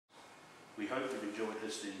We hope you've enjoyed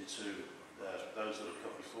listening to those that have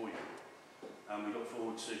come before you, and we look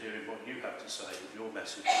forward to hearing what you have to say with your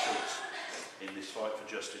message to us in this fight for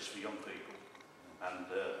justice for young people and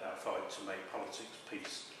our fight to make politics,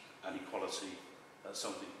 peace and equality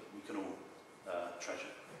something that we can all treasure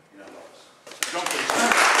in our lives. So John, please.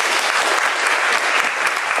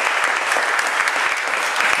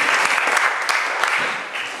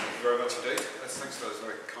 Thank you very much indeed. Thanks for those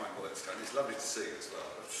very kind words, Tony. It's lovely to see you as well,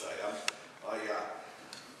 I have to say.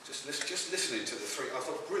 Just listening to the three, I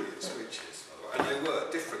thought brilliant speeches, by the way. And they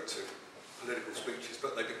were different to political speeches,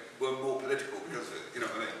 but they were more political because of it, you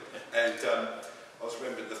know what I mean? And I was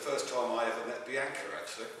remembering the first time I ever met Bianca,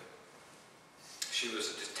 actually. She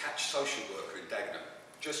was a detached social worker in Dagenham,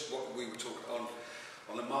 just what we were talking on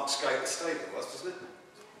the Marksgate estate it was, wasn't it?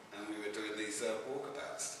 And we were doing these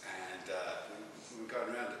walkabouts, and we were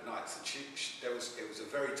going around at nights, and it was a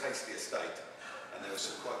very tasty estate, and there were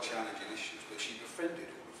some quite challenging issues, but she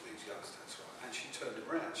befriended all of these youngsters, right? And she turned them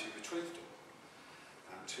around, she retrieved them.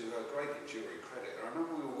 To her great enduring credit. And I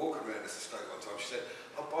remember we were walking around this estate one time, she said,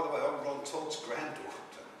 "Oh, by the way, I'm Ron Todd's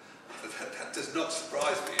granddaughter." that does not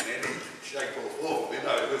surprise me in any shape or form, you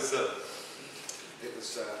know. It was as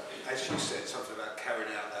you said, something about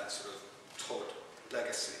carrying out that sort of Todd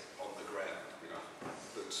legacy on the ground, you know,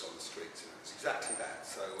 boots on the streets. You know. It's exactly that.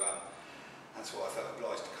 So that's why I felt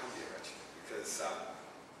obliged to come here, actually, because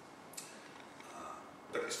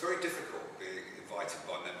but it's very difficult being invited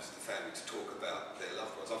by members of the family to talk about their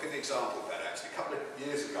loved ones. I'll give you an example of that, actually. A couple of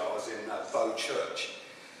years ago, I was in Bow Church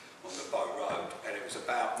on the Bow Road, and it was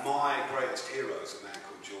about my greatest heroes, a man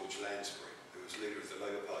called George Lansbury, who was leader of the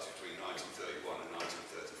Labour Party between 1931 and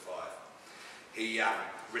 1935. He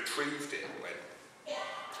retrieved it when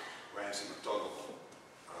Ramsay MacDonald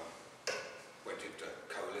went into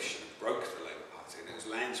coalition and broke the Labour Party, and it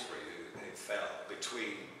was Lansbury who fell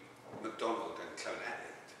between MacDonald and Clement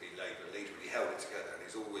Attlee to be Labour leader, and he held it together, and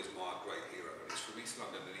he's always my great hero. And he's from East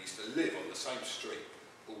London, and he used to live on the same street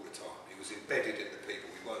all the time. He was embedded in the people,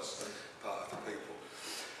 he was part of the people.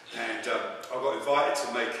 And I got invited to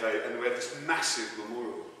make and we had this massive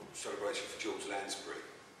memorial celebration for George Lansbury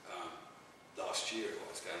last year. It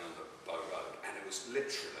was down on the Bow Road, and it was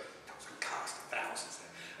literally, there was a cast of thousands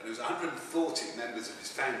there, and there was 140 members of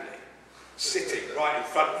his family sitting right in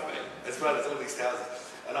front of me, as well as all these thousands.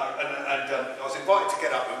 And I was invited to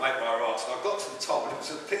get up and make my remarks, and I got to the top, and it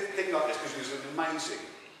was a thing like this, because he was an amazing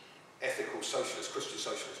ethical socialist, Christian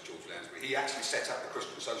socialist, George Lansbury. He actually set up the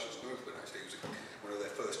Christian socialist movement, actually. He was one of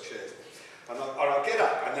their first chairs. And I get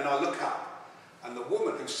up, and then I look up, and the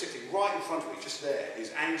woman who's sitting right in front of me, just there,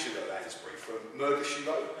 is Angela Lansbury from Murder, She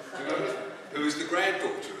Wrote, do you remember? Who is the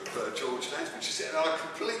granddaughter of George Lansbury. She said, and I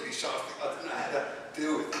completely shut up. I didn't know how to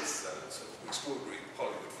deal with this sort of extraordinary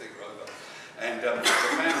Hollywood figure over. And the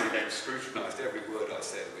family then scrutinised every word I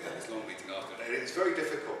said. We had this long meeting after that. And it's very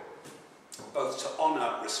difficult both to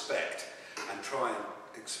honour, respect, and try and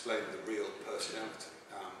explain the real personality.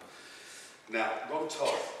 Now, Ron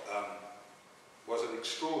Todd was an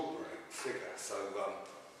extraordinary figure, so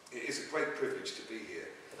it is a great privilege to be here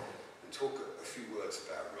and talk a few words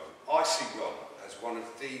about Ron. I see Ron as one of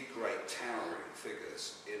the great towering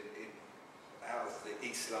figures out of the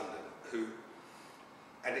East London who.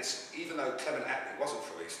 And it's, even though Clement Attlee wasn't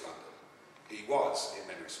from East London, he was in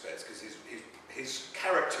many respects, because his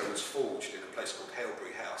character was forged in a place called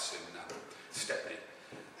Hailbury House in Stepney,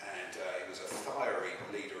 and he was a fiery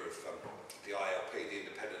leader of the ILP, the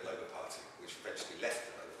Independent Labour Party, which eventually left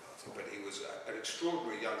the Labour Party, but he was an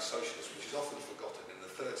extraordinary young socialist, which is often forgotten in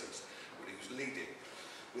the 30s, when he was leading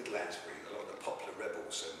with Lansbury, a lot of the popular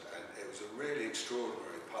rebels, and it was a really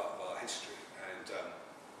extraordinary part of our history. And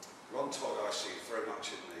Ron Todd, I see, very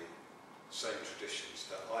much in the same traditions,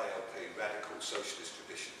 the ILP, radical socialist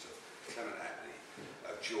traditions of Clement Attlee,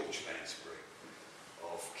 of George Lansbury,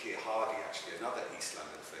 of Keir Hardie, actually, another East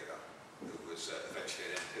London figure, who was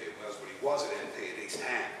eventually an MP in Wales, but he was an MP in East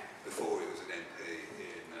Ham before he was an MP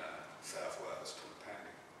in South Wales, Tom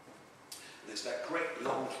Panning. And there's that great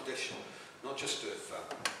long tradition, not just of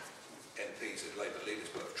MPs and Labour leaders,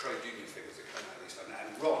 but of trade union figures that came out of East London. And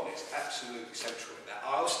Ron is absolutely central in that.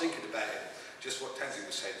 I was thinking about it, just what Tansy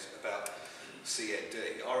was saying about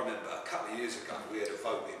CND. I remember a couple of years ago we had a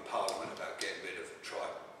vote in Parliament about getting rid of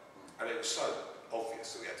tribal, and it was so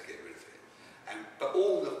obvious that we had to get rid of it. But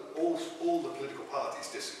all the political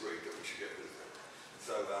parties disagreed that we should get rid of it.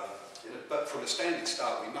 So, but from a standing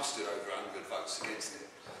start, we mustered over 100 votes against it.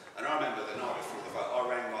 And I remember the night before the vote, I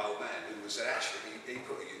rang my old man, who was actually, he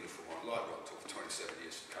put a uniform on, like Ron Todd, for 27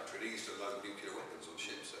 years in the country, and he used to load nuclear weapons on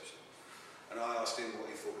ships, actually. And I asked him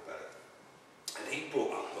what he thought about it. And he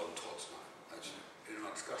brought up Ron Todd's name, actually, in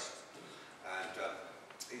our discussions.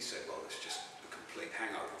 said, well, it's just a complete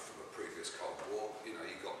hangover from a previous Cold War. You know,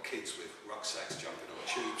 you've got kids with rucksacks jumping on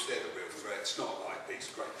tubes, they're the real threat. It's not like these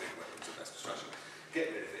great big weapons of mass destruction. Get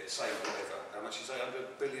rid of it, save whatever. How much you say,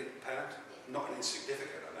 £100 billion? Not an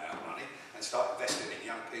insignificant amount of money. And start investing in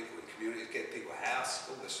young people, in communities, get people a house,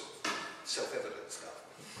 all this sort of self-evident stuff.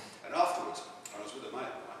 And afterwards, I was with a mate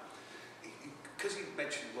of mine, because he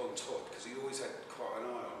mentioned Ron Todd, because he always had quite an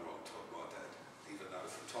eye on Ron Todd, my dad, even though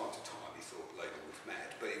from time to time he thought Labour was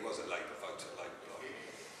mad, but he was a Labour voter, Labour.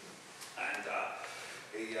 And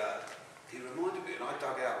he reminded me, and I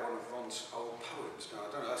dug out one of Ron's old poems. Now,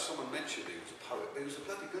 I don't know, someone mentioned he was a poet, but he was a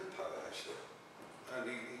bloody good poet, actually. And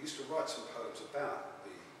he used to write some poems about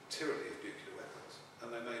the tyranny of nuclear weapons, and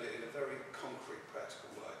they made it in a very concrete, practical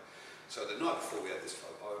way. So the night before we had this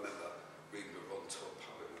vote, I remember reading a Ron Todd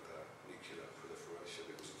poem about nuclear proliferation.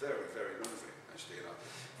 It was very, very moving, actually. And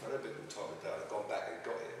if I had a bit more time with Dad, I'd gone back and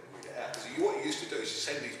got it and read it out. Because what he used to do is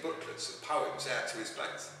send these booklets of poems out to his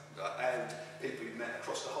mates, and people he met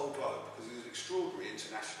across the whole globe, because he was an extraordinary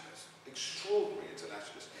internationalist. Extraordinary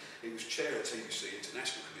internationalist. He was chair of the TUC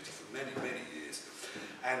International Committee for many, many years.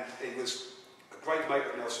 And he was a great mate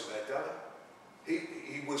of Nelson Mandela.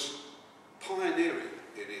 He was pioneering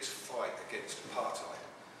in his fight against apartheid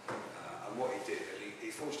and what he did. And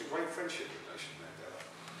he forged a great friendship with Nelson Mandela.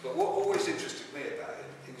 But what always interested me about him,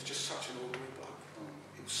 he was just such an ordinary bloke.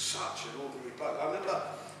 He was such an ordinary bloke. I remember,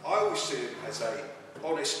 I always see him as a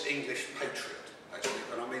honest English patriot, actually,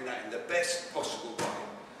 and I mean that in the best possible way.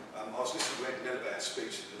 I was listening to Ed Miliband's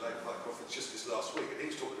speech at the Labour Party conference just this last week, and he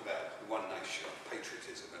was talking about one nation,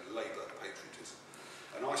 patriotism, and Labour patriotism.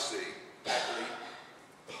 And I see Bagley,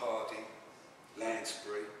 Hardy,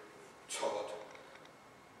 Lansbury, Todd,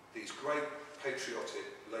 these great patriotic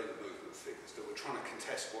Labour movement figures that were trying to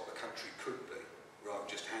contest what the country could be, rather than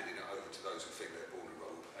just handing it over to those who think they're born and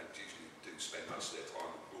rolled, and usually do spend most of their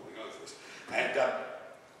time ruling over us. And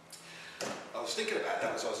I was thinking about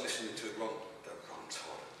that as I was listening to Ron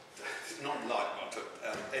Todd. Not like Ron Todd,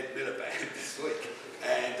 Ed Miliband this week.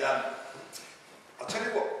 And I'll tell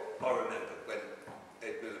you what I remember when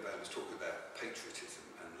Ed Miliband was talking about patriotism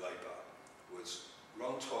and Labour was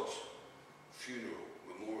Ron Todd's funeral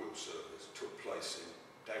memorial service took place in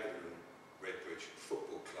Dagenham and Rainham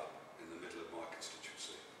Football Club in the middle of my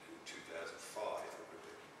constituency in 2005,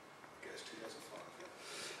 I guess 2005. Yeah.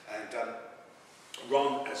 And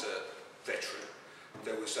Ron, as a veteran,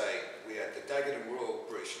 we had the Dagenham Royal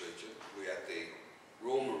British Legion, we had the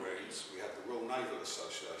Royal Marines, we had the Royal Naval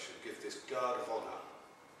Association give this guard of honour,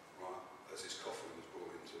 right, as his coffin was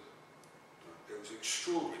brought into. It was an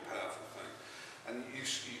extraordinarily powerful thing. And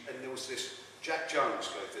there was this, Jack Jones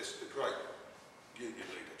gave this, the great union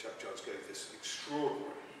leader, Jack Jones gave this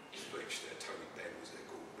extraordinary speech there. Tony Benn was there,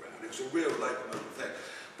 Gordon Brown. It was a real Labour movement thing.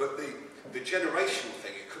 But the generational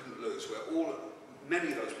thing it couldn't lose, where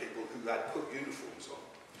many of those people who had put uniforms on,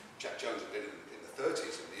 Jack Jones had been in the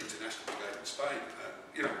 30s in the International Brigade in Spain,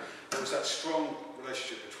 you know, there was that strong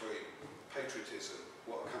relationship between patriotism,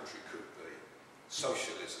 what a country could be,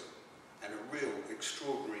 socialism, and a real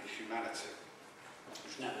extraordinary humanity,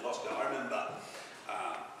 which never lost. I remember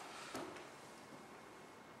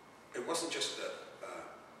it wasn't just that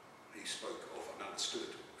he spoke of and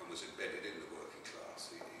understood and was embedded in the working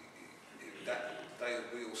class.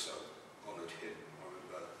 We also honoured him. I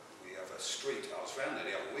remember we have a street, I was around there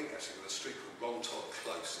the other week actually, with a street called Ron Todd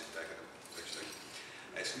Close in Dagenham, actually.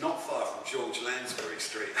 It's not far from George Lansbury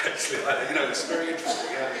Street, actually. You know, it's very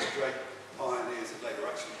interesting how these great pioneers of Labour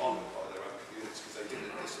are actually honoured by their own communities, because they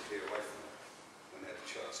didn't disappear away from them when they had the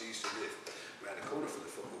chance. He used to live around the corner from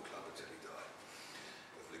the football club until he died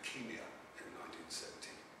of leukemia in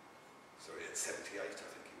 1970. Sorry, at 78, I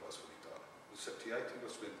think he was when he died. Was 78? He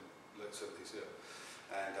must have been late 70s, yeah.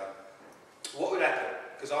 And what would happen,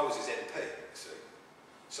 because I was his MP, you see,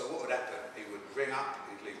 so what would happen, he would ring up,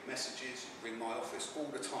 he'd leave messages, he'd ring my office all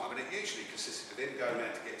the time, and it usually consisted of him going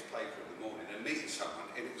around to get his paper in the morning and meeting someone,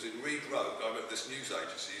 and it was in Reed Road, I remember this news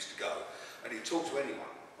agency used to go, and he'd talk to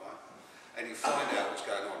anyone, right, and he'd find out what's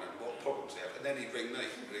going on and what problems they have, and then he'd ring me,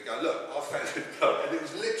 and he'd go, look, I found it, and it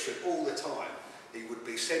was literally all the time, he would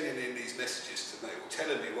be sending in these messages to me, or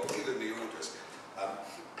telling me what, giving me orders,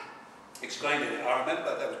 explaining it. I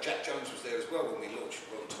remember there was Jack Jones was there as well when we launched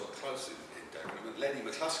Ron Todd Close in Dagenham, and Lenny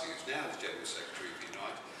McCluskey, who's now the General Secretary of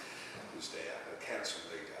Unite, was there, a council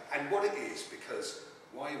leader. And what it is, because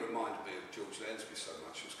why he reminded me of George Lansbury so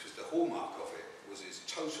much was because the hallmark of it was his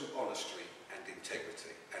total honesty and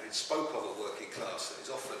integrity. And it spoke of a working class that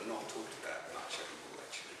is often not talked about much anymore,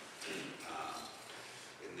 actually,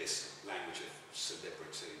 in this language of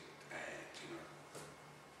celebrity and, you know,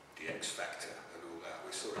 the X Factor and all that.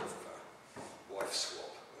 We sort of wife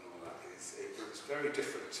swap very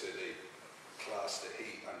different to the class that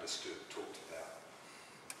he understood, talked about.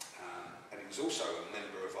 And he was also a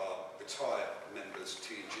member of our retired members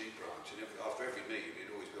T&G branch, and after every meeting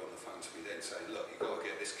he'd always be on the phone to me then saying, look, you've got to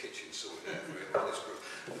get this kitchen sorted out for this group.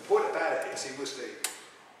 The point about it is he was the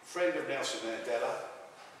friend of Nelson Mandela,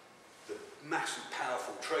 the massive,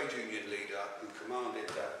 powerful trade union leader who commanded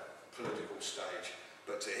that political stage,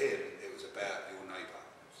 but to him it was about your neighbour.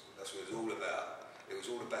 That's what it was all about. It was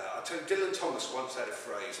all about, I tell you, Dylan Thomas once had a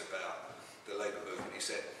phrase about the labour movement. He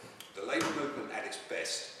said, the labour movement at its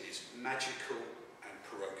best is magical and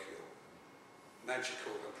parochial.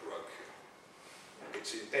 Magical and parochial.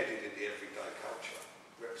 It's embedded in the everyday culture,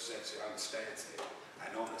 represents it, understands it,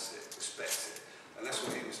 and honours it, respects it. And that's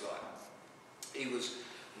what he was like. He was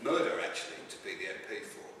murder, actually, to be the MP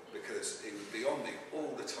for, because he would be on me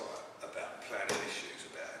all the time about planning issues,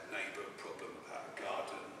 about a neighbour problem, about a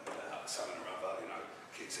garden, about something or other, you know,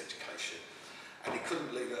 kids' education. And he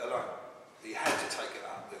couldn't leave it alone. He had to take it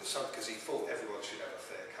up. There was something, because he thought everyone should have a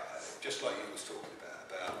fair cut at it, just like you was talking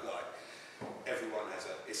about like, everyone has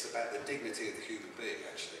a, it's about the dignity of the human being,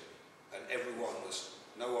 actually. And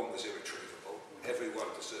no one was irretrievable. Everyone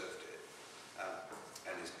deserved it.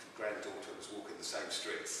 And his granddaughter was walking the same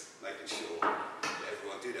streets, making sure that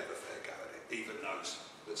everyone did have a fair go at it, even those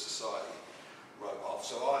that society wrote off.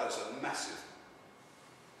 So I was a massive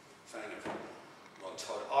fan of Ron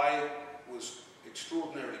Todd. I was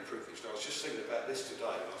extraordinarily privileged. I was just thinking about this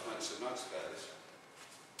today when I was making some notes about this.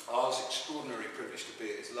 I was extraordinarily privileged to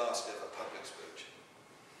be at his last ever public speech.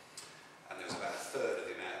 And there was about a third of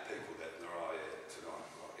the amount of people there than there are here tonight.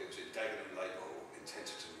 It was in Dagenham and Rainham in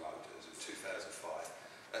Tenterton Road. It was in 2005.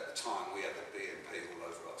 At the time, we had the BNP all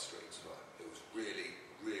over our streets. Right? It was really,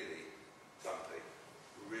 really bumpy.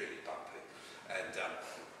 Really bumpy. And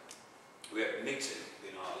we had a meeting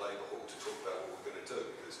in our Labour Hall to talk about what we were going to do,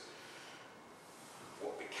 because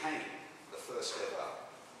what became the first ever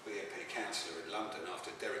BNP councillor in London after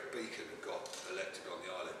Derek Beacon had got elected on the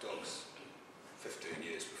Isle of Dogs 15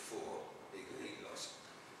 years before he lost.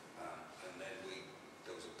 And then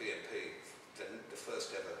there was a BNP, the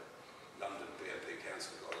first ever London BNP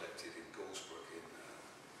councillor got elected in Goresbrook in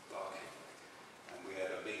Barking. And we had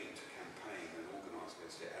a meeting to campaign and organise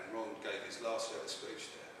against it. And Ron gave his last ever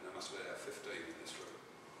speech there, and there must have been about 15 in this room.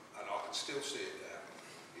 And I can still see it there.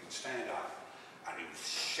 He would stand up and he was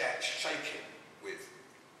shaking with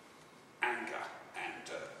anger and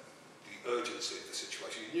the urgency of the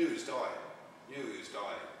situation. He knew he was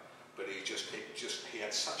dying, but he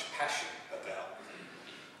had such passion about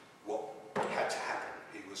what had to happen.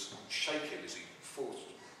 He was shaking as he forced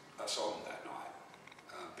us on that night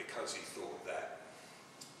because he thought that,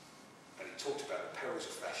 and he talked about the perils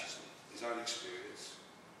of fascism, his own experience,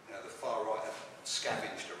 how the far right had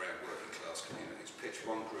scavenged around working class communities, pitched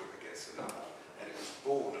one group against another, and it was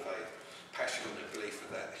born of a passion and a belief of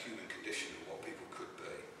that human condition and what people could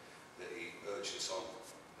be that he urged us on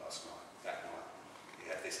that night. He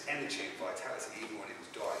had this energy and vitality even when he was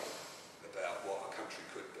dying about what our country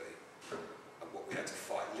could be and what we had to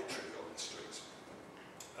fight literally on the streets.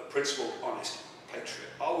 A principled, honest patriot.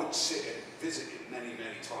 I would sit and visit him many,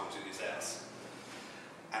 many times in his house,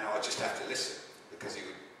 and I would just have to listen, because he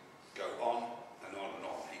would go on and on and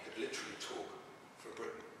on. He could literally talk for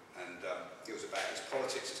Britain. And it was about his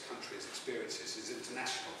politics, his country, his experiences, his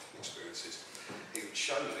international experiences. He would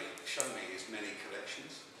show me his many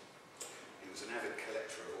collections. He was an avid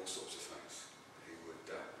collector of all sorts of things. He would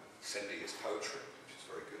send me his poetry, which is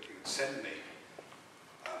very good. He would send me,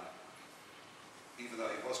 even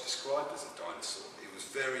though he was described as a dinosaur, he was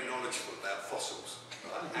very knowledgeable about fossils.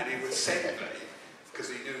 Right? And he would send me,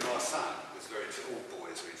 because he knew my son was very interested, all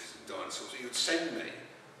boys were interested in dinosaurs, he would send me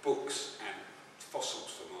books and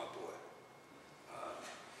fossils for my boy.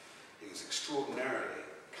 He was extraordinarily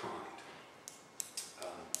kind,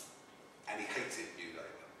 and he hated New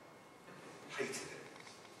Labour, hated it,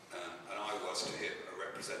 and I was to him a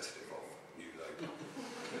representative of New Labour.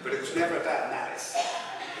 But it was never about malice.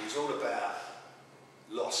 It was all about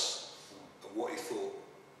loss and what he thought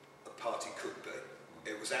a party could be.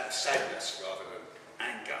 It was out of sadness rather than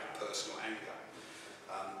anger, personal anger.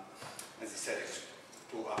 As he said, he was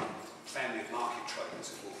brought up in a family of market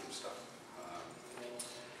traders in Walthamstow.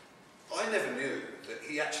 I never knew that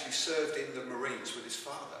he actually served in the Marines with his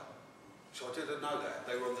father. So I didn't know that.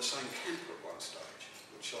 They were on the same camp at one stage,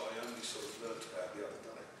 which I only sort of learnt about the other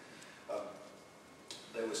day.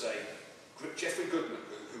 There was Geoffrey Goodman,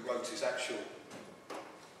 who wrote his actual,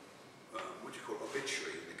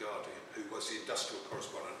 obituary in The Guardian, who was the industrial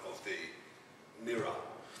correspondent of the Mirror,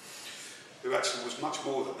 who actually was much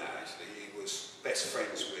more than that, actually. He was best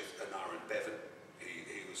friends with Anara and Bevan.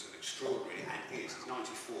 He was an extraordinary, and is, he's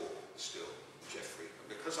 94 still, Geoffrey. And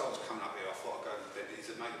because I was coming up here, I thought I'd go to bed. He's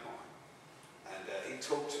a mate of mine. And he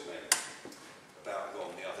talked to me about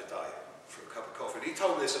Ron the other day for a cup of coffee. And he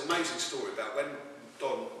told me this amazing story about when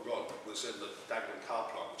Ron was in the Dagenham car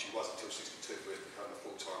plant, which he was until 62, where he became a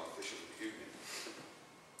full-time official of the union.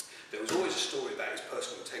 There was always a story about his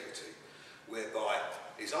personal integrity, whereby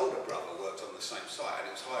his older brother worked on the same site and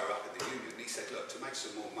he was higher up in the union. And he said, look, to make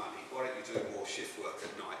some more money, why don't you do more shift work at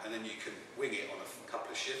night and then you can wing it on a couple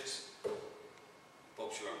of shifts?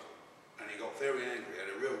 Bob's your uncle. And he got very angry, had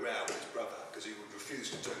a real row with his brother because he would refuse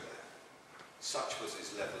to do that. Such was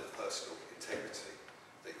his level of personal integrity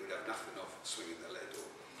that he would have nothing of swinging the lead or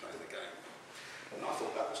playing the game. And I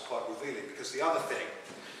thought that was quite revealing, because the other thing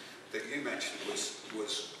that you mentioned was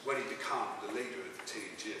when he became the leader of the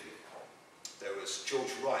T&G, there was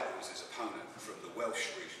George Wright, who was his opponent from the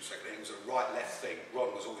Welsh regional secretary. It was a right-left thing.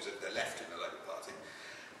 Ron was always at the left in the Labour Party.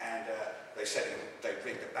 And they said they'd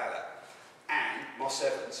ring the ballot. And Moss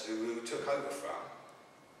Evans, who took over from,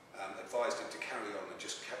 advised him to carry on and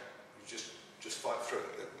just fight through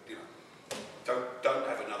it. You know, don't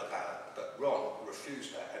have another ballot. But Ron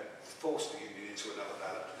refused that and forced the union into another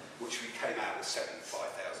ballot, which we came out with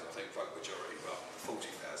 75,000, I think, vote majority, rather than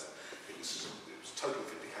 40,000. It was total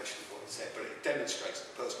vindication of what he said, but it demonstrates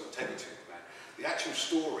the personal integrity of the man. The actual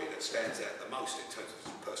story that stands out the most in terms of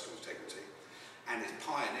his personal integrity and his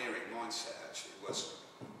pioneering mindset, actually, was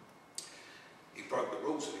he broke the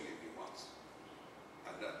rules of the union once.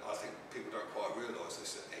 And I think people don't quite realise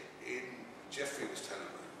this, that Geoffrey was telling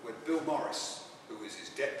me, when Bill Morris, who was his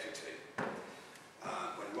deputy,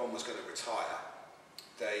 when Ron was going to retire,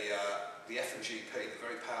 the F&GP, the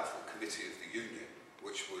very powerful committee of the union,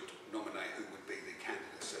 which would nominate who would be the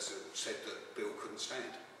candidates, said that Bill couldn't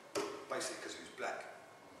stand, basically because he was black.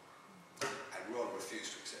 And Ron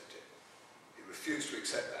refused to accept it. He refused to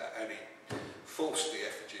accept that, and he forced the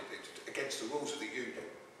F&GP against the rules of the union,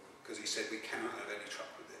 because he said we cannot have any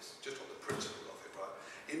trouble with this, just on the principle of it, right?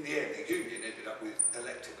 In the end, the union ended up with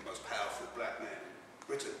electing the most powerful black man in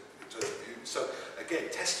Britain in terms of the union. So, again,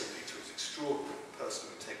 testimony to his extraordinary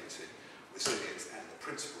personal integrity, resilience, and the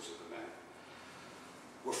principles of the man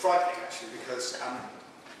were frightening, actually, because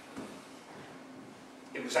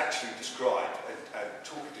it was actually described, and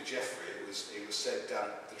talking to Geoffrey, it was said,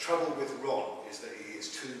 the trouble with Ron is that he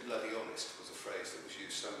is too bloody honest, was a phrase that was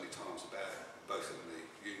used so many times about him, both in the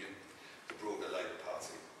union, the broader Labour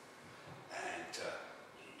Party, and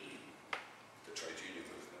the trade union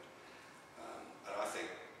movement. And I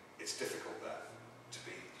think it's difficult to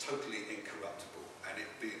be totally incorruptible, and it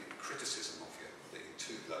being a criticism of you, that you're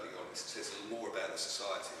too bloody honest, says a little more about the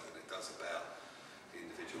society than it does about the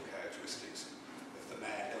individual characteristics of the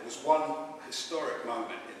man. There was one historic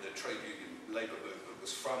moment in the trade union labour movement,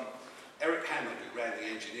 was from Eric Hammond, who ran the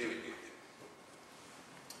engineering union.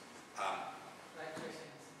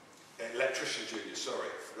 Electricians union, sorry,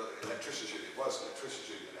 electricians union, it was electricians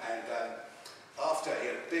union. And after he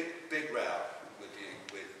had a big row with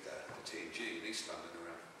the T&G in East London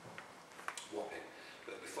around Wapping,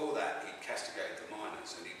 but before that he'd castigated the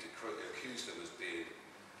miners and he'd accused them as being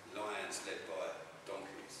lions led by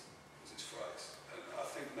donkeys, was his phrase. And I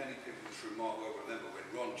think many people in this room might well remember when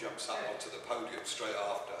Ron jumps up onto the podium straight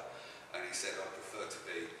after and he said, I prefer to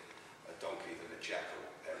be a donkey than a jackal,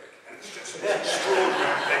 Eric. And it's just an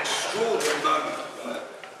extraordinary moment, right,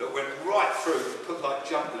 that went right through, put like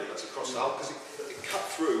jump leads across the whole, because it cut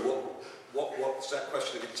through what's that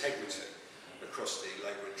question of integrity across the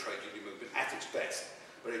labour and trade union movement at its best.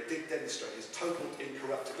 But it did demonstrate his total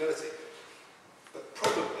incorruptibility. But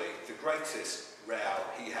probably the greatest row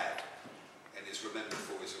he had, and is remembered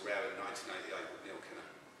for, is a row in 1988 with Neil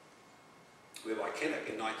Kinnock, whereby Kinnock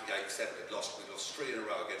in 1987 we lost 3 in a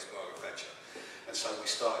row against Margaret Thatcher. And so we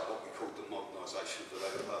started what we called the modernisation of the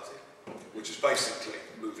Labour Party, which is basically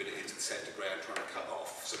moving it into the centre ground, trying to cut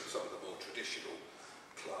off some of the more traditional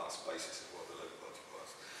class basis of what the Labour Party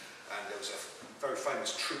was. And there was a very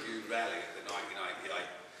famous Tribune rally at the 1988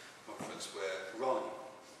 conference where Ron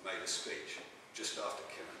made a speech just after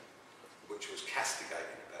Kinnock, which was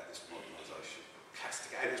castigating about this modernisation.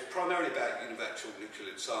 Castigating. It was primarily about unilateral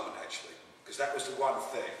nuclear disarmament, actually, because that was the one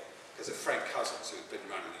thing, because of Frank Cousins, who had been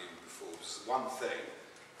running the union before, was the one thing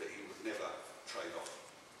that he would never trade off.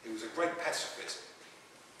 He was a great pacifist,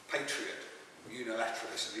 patriot,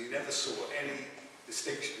 unilateralist, and he never saw any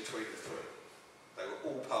distinction between the three. They were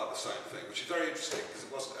all part of the same thing, which is very interesting because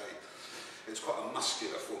it was quite a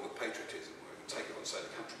muscular form of patriotism, where you take it on and say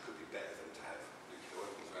the country could be better than to have nuclear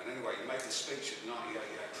weapons around. Anyway, he made this speech at the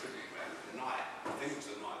 1988 Tribune round at the night, I think it was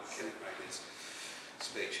the night that Kinnock made his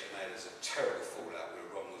speech, and there was a terrible fallout where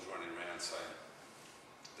Ron was running around saying,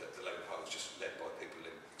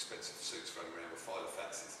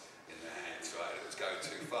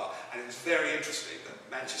 interesting that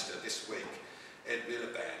Manchester this week, Ed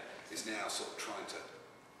Miliband is now sort of trying to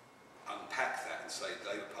unpack that and say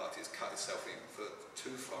the Labour Party has cut itself even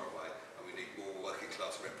too far away and we need more working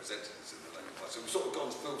class representatives in the Labour Party. So we've sort of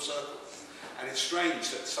gone full circle. And it's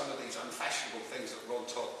strange that some of these unfashionable things that Ron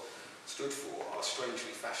Todd stood for are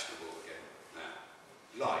strangely fashionable again now.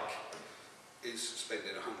 Like, is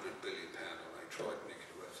spending £100 billion on a tried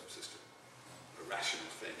nuclear weapons system a rational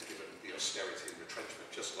thing given the austerity and retrenchment,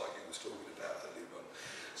 just like you was talking about earlier on?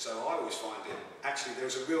 So I always find it, actually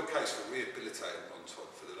there's a real case for rehabilitating Ron Todd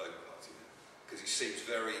for the Labour Party now, because he seems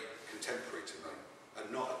very contemporary to me, and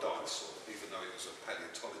not a dinosaur, even though he was a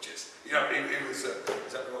paleontologist. You know, he was,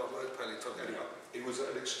 is that the right word, paleontologist? Anyway, he was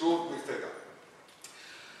an extraordinary figure.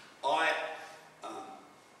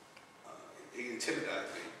 He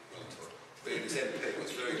intimidated me, Ron Todd. Being his MP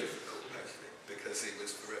was very difficult, actually, because he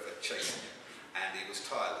was forever chasing him, and he was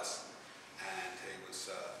tireless, and he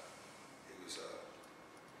was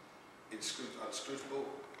inscrutable,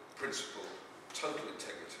 principled, total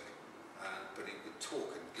integrity, but he would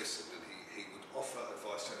talk and listen, and he would offer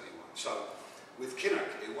advice to anyone. So, with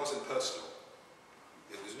Kinnock, it wasn't personal.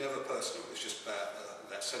 It was never personal. It was just about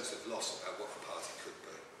that sense of loss about what the party could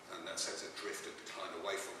be, and that sense of drift and decline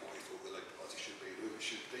away from what he thought the Labour Party should be, and who it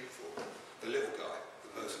should be for. The little guy, the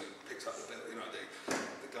person who picks up the bill, you know, the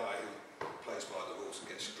guy who plays by the rules and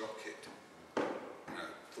gets drop kicked. You know,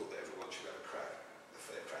 thought that everyone should have a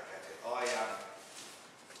fair crack at it. I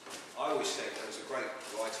always said, there was a great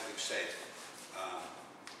writer who said,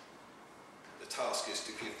 the task is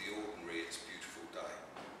to give the ordinary its beautiful day.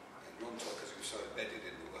 And Ron Todd, because he was so embedded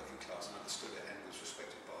in the working class and understood it and was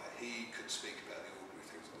respected by it, he could speak about the ordinary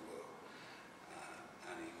things in the world.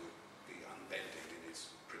 And he would be unbending in his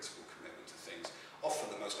principled commitment to things, often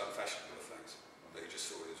the most unfashionable of things, but he just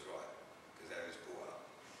thought he was right, because there he was brought up.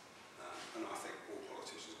 And I think all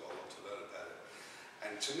politicians got a lot to learn about it.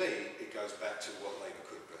 And to me, it goes back to what Labour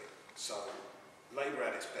could be. So, Labour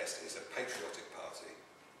at its best is a patriotic party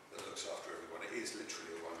that looks after everyone. It is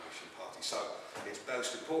literally a one-nation party. So, its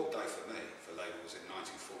most important day for me, for Labour, was in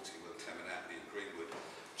 1940 when Clement Attlee and Greenwood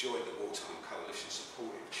joined the wartime coalition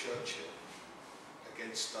supporting Churchill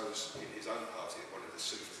against those in his own party that wanted to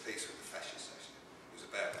sue for peace with the fascists. It was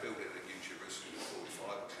about building a new Jerusalem in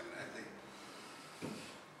 45 with Clement Attlee.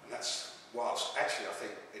 And that's, whilst actually I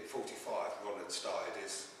think in 45 Ron had started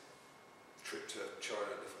his trip to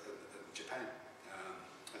China and Japan.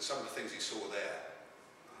 And some of the things he saw there,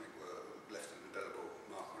 I think, were left an indelible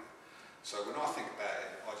mark on it. So when I think about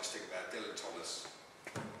it, I just think about Dylan Thomas,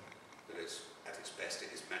 that is, at its best,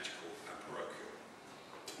 it is magical and parochial.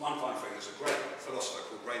 One fine thing, there's a great philosopher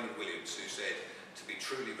called Raymond Williams who said, to be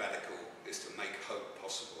truly radical is to make hope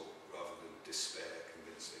possible rather than despair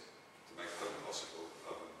convincing. To make hope possible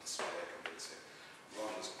rather than despair convincing.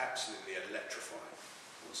 Ron was absolutely electrifying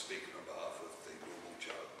when speaking on behalf of the normal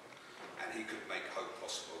Joe. And he could make hope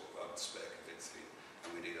possible rather than despair convincing.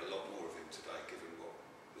 And we need a lot more of him today, given what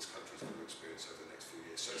this country's going to experience over the next few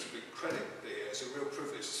years. So it's a big credit. It's a real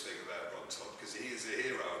privilege to speak about Ron Todd, because he is a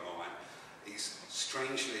hero of mine. He's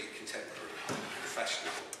strangely contemporary and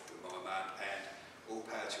fashionable with my man, and all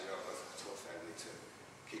power to you, both the Todd family, to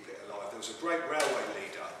keep it alive. There was a great railway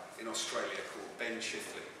leader in Australia called Ben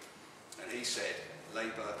Chifley, and he said,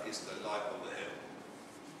 Labour is the light on the hill.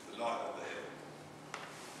 The light on the hill.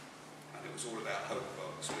 And it was all about hope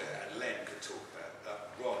rather than despair. And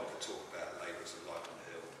Ron could talk about Labour as a light on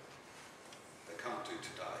the hill. They can't do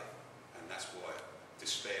today, and that's why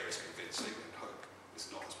despair is convincing and hope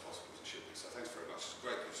is not as possible as it should be. So thanks very much. It's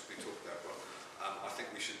great to be talking about Ron. I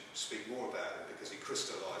think we should speak more about him because he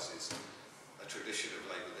crystallises a tradition of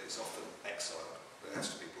Labour that is often exiled, but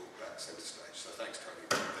has to be brought back centre stage. So thanks, Tony.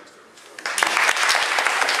 Thanks very much.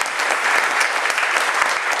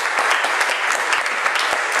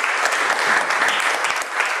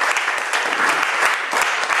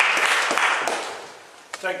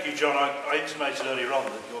 Thank you, John. I intimated earlier on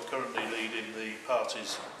that you're currently leading the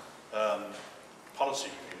party's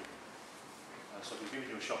policy review. So we've given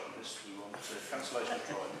you a shopping list. We want cancellation of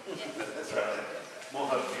crime, more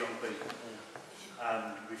hope for young people,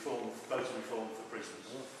 and voting reform for prisoners.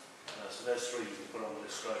 So there's three we put on the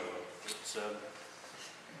list straight away.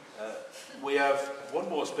 We have one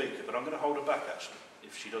more speaker, but I'm going to hold her back actually,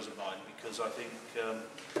 if she doesn't mind, because I think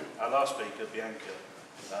our last speaker, Bianca,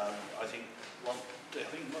 I think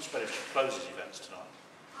much better if she closes events tonight.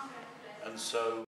 And so